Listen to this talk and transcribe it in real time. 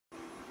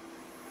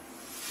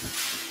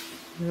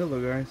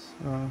Hello guys,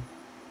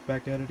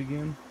 back at it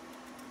again.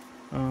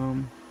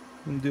 I'm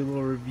gonna do a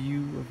little review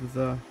of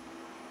the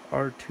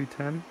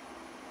R210.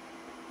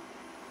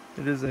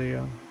 It is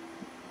a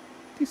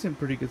decent,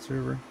 pretty good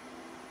server.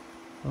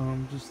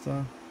 It's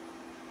the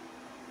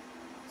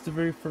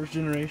very first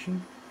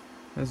generation,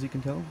 as you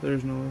can tell.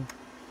 There's no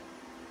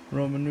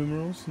Roman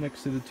numerals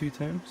next to the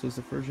 210, so it's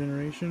the first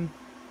generation.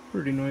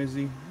 Pretty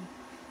noisy.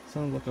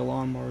 Sounds like a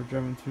lawnmower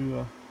driving through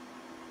a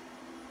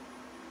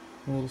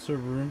little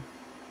server room.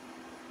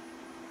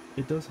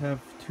 It does have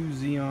one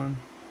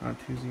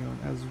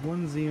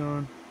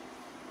Xeon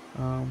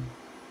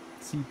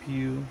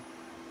CPU.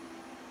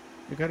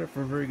 I got it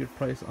for a very good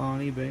price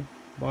on eBay.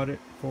 Bought it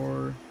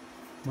for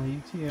my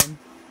UTM,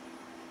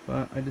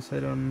 but I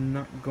decided I'm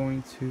not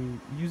going to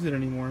use it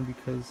anymore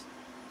because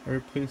I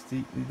replaced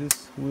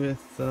this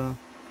with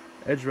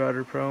Edge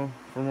Router Pro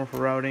for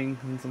routing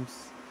and some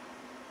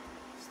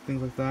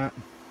things like that.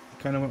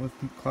 Kind of went with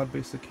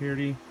cloud-based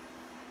security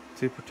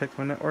to protect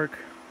my network,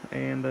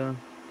 and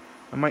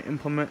I might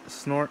implement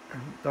Snort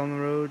down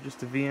the road,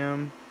 just a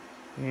VM,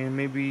 and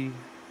maybe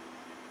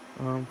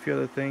a few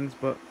other things.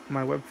 But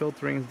my web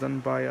filtering is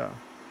done by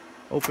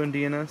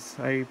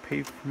OpenDNS. I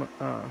pay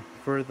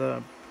for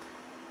the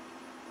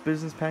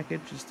business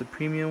package, just the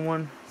premium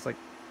one. It's like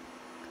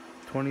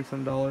 $20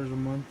 some a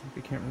month.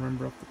 I can't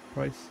remember off the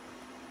price.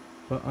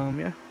 But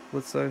yeah,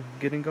 let's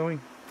get it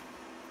going.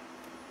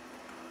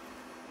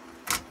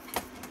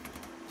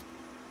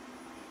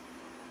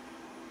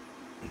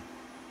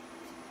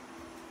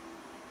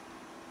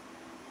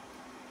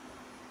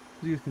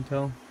 As you guys can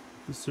tell,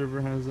 this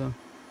server has a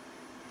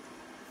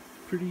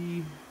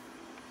pretty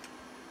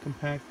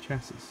compact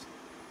chassis.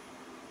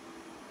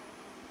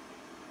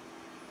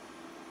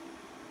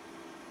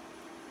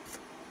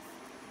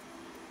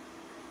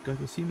 Got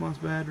the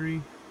CMOS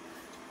battery.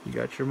 You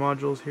got your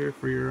modules here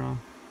for your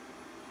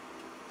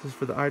this is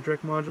for the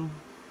iDirect module.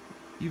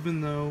 Even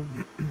though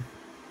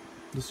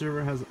the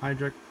server has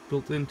iDirect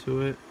built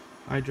into it,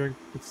 iDirect,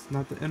 it's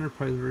not the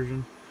enterprise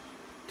version.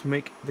 To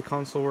make the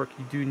console work,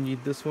 you do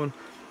need this one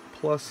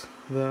plus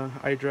the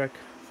iDirect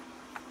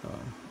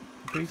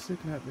not basic,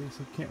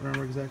 can't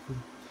remember exactly,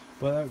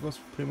 but that goes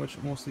for pretty much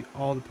mostly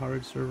all the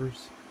PowerEdge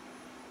servers.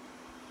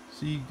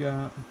 So you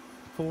got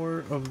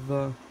 4 of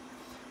the,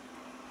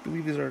 I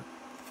believe these are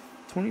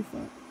 30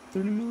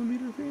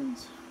 millimeter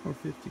fans or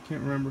 50,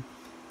 can't remember.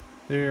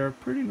 They are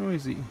pretty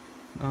noisy.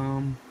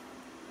 I'm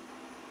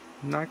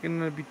not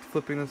gonna be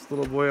flipping this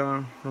little boy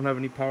on. I don't have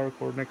any power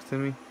cord next to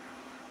me,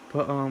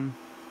 but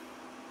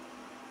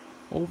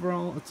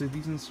overall it's a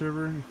decent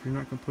server if you're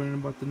not complaining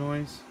about the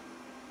noise.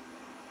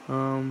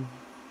 Not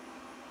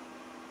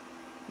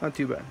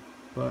too bad.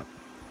 But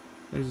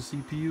there's a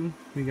CPU.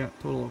 We got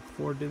a total of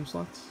 4 DIMM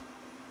slots.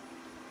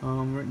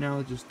 Right now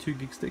it's just 2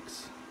 gig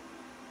sticks.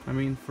 I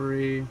mean, for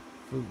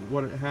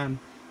what it had,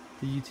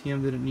 the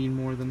UTM didn't need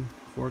more than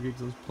 4 gigs.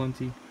 It was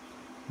plenty.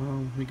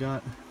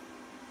 I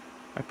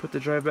put the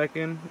drive back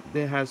in.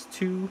 It has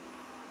 2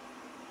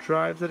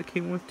 drives that it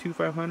came with, 2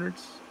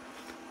 500s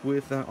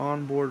with an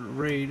onboard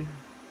RAID.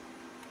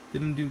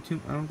 Didn't do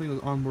too. I don't think it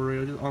was onboard RAID.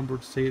 It was just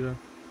onboard SATA.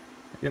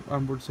 Yep,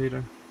 onboard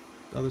SATA.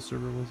 The other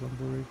server was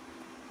onboard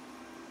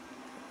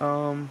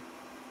RAID.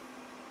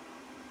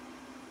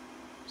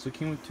 So it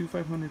came with 2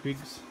 500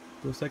 gigs.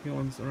 The second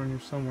one's around here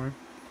somewhere.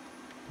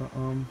 But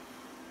let's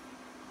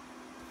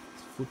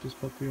flip this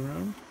puppy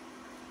around.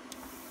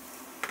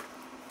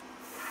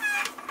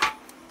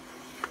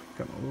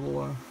 Got my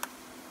little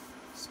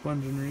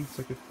sponge underneath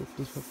so I could flip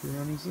this puppy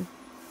around easily.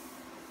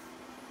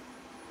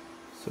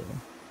 So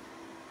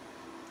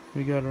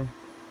we got our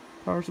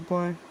power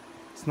supply.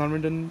 It's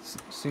non-redundant,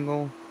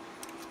 single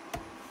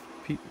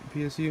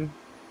PSU.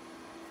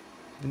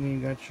 Then you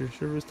got your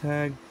service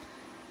tag,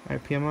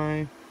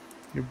 IPMI,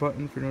 your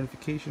button for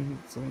notification.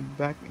 It's on the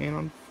back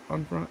and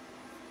on front.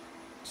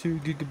 2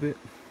 gigabit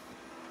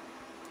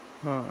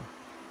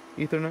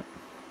Ethernet.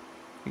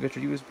 You got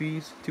your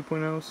USBs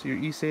 2.0, so your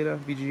eSATA,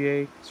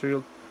 VGA,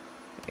 serial,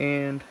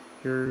 and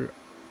your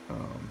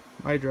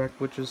iDirect,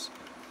 which is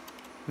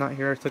not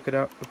here. I took it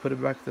out. I put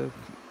it back, the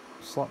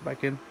slot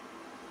back in.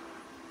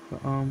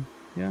 But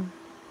yeah,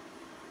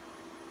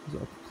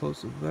 there's up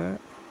close of that.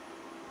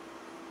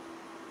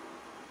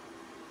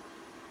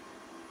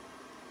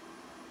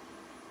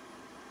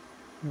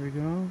 There we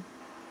go.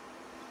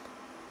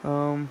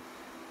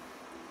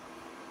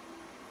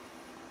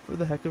 For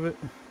the heck of it,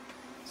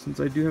 since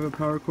I do have a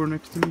power cord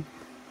next to me,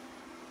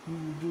 we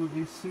will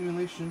do a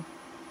simulation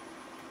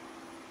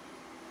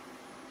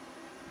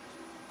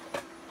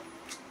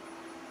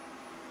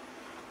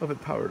of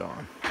it powered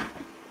on.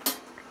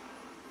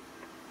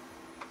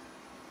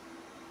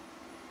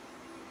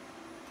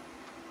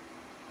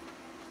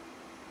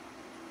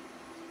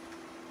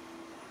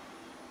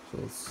 So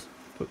let's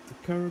put the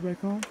cover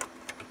back on.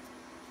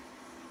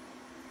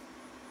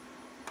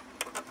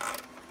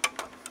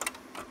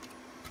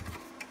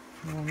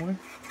 Wrong way.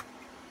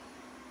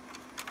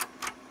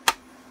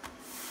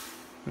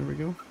 There we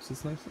go.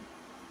 Sits nicely.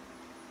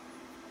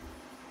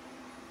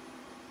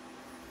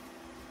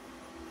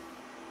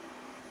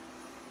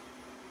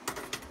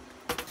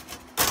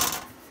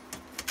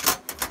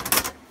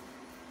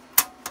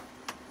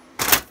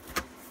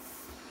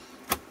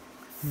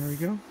 There we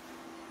go.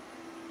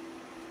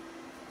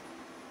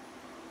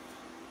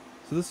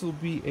 So this will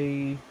be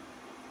a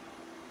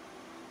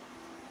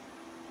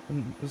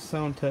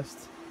sound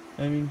test.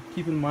 I mean,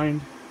 keep in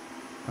mind,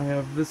 I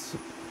have this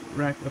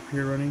rack up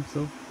here running,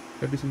 so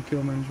gotta do some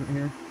kill management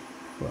here.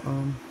 But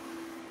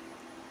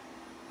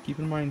keep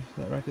in mind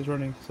that rack is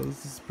running, so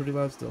this is pretty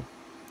loud still.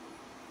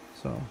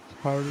 So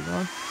powered it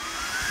on.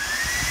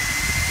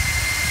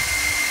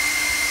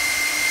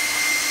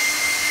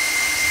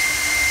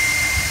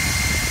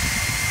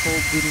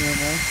 Cold booting right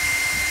now.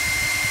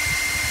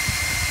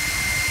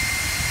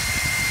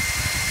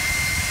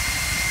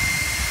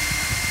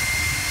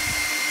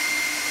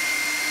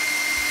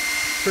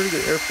 Pretty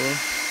good airflow.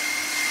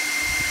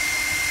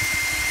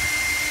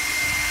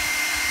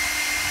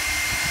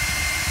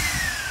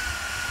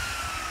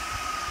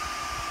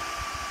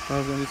 I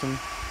was gonna do some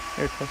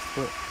air test,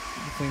 but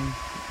the thing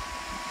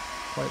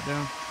quiet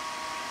down.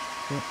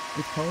 But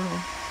it's powered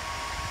on.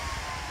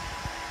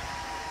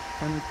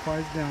 Finally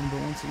quiets down, but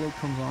once the load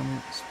comes on,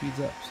 it speeds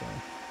up. So,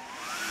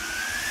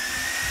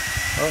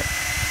 oh,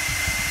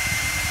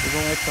 we're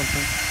going like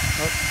something.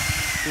 Oh,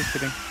 just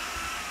kidding.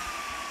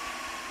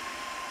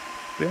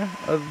 But yeah,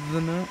 other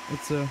than that,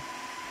 it's a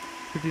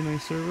pretty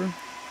nice server.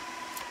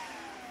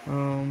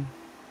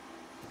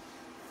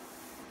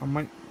 I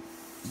might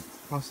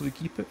possibly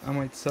keep it. I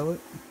might sell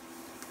it.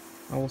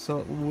 I will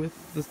sell it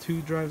with the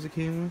 2 drives it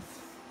came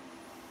with.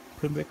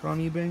 Put it back on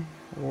eBay,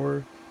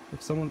 or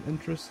if someone's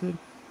interested,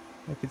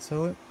 I could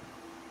sell it.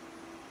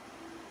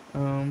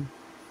 But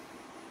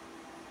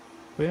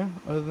yeah,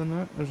 other than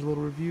that, there's a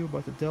little review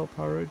about the Dell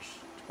PowerEdge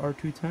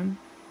R210.